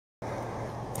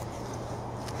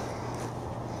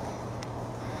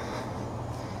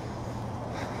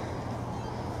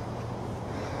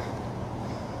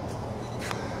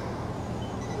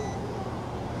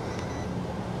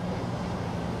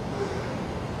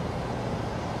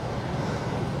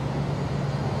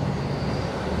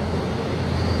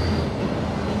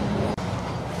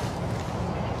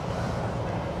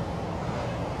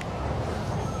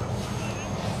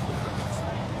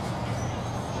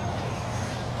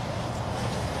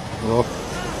Hello.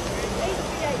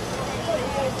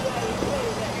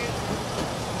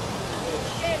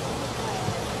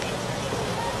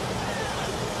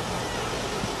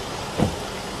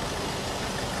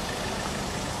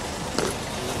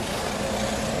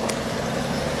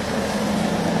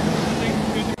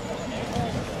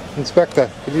 Inspector,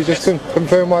 could you just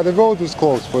confirm why the road was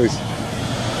closed, please?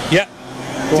 Yeah,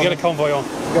 to get a convoy on.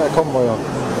 To get a convoy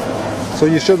on. So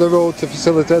you shut the road to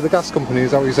facilitate the gas company,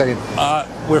 is that what you're saying?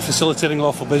 We're facilitating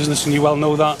lawful business and you well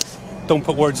know that. Don't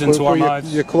put words into our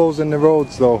mouths. You're closing the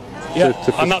roads though. Yeah,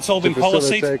 and that's all been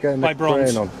policied by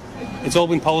Bronze. It's all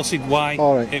been policied why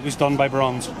it was done by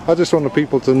Bronze. I just want the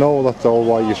people to know that's all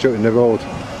why you're shutting the road.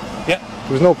 Yeah.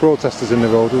 There was no protesters in the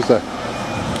road, was there?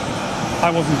 I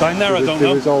wasn't down there, I don't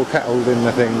know. It was all kettled in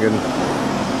the thing, and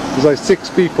there's like 6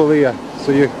 people here,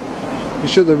 so you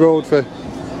shut the road for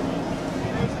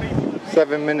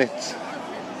 7 minutes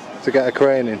to get a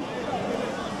crane in.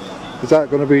 Is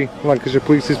that going to be Lancashire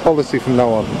Police's policy from now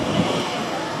on,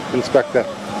 Inspector?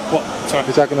 What? Sorry?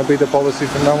 Is that going to be the policy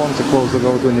from now on, to close the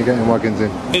road when you're getting wagons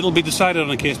in? It'll be decided on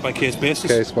a case-by-case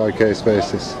basis. Case-by-case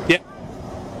basis. Yeah.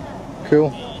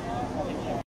 Cool.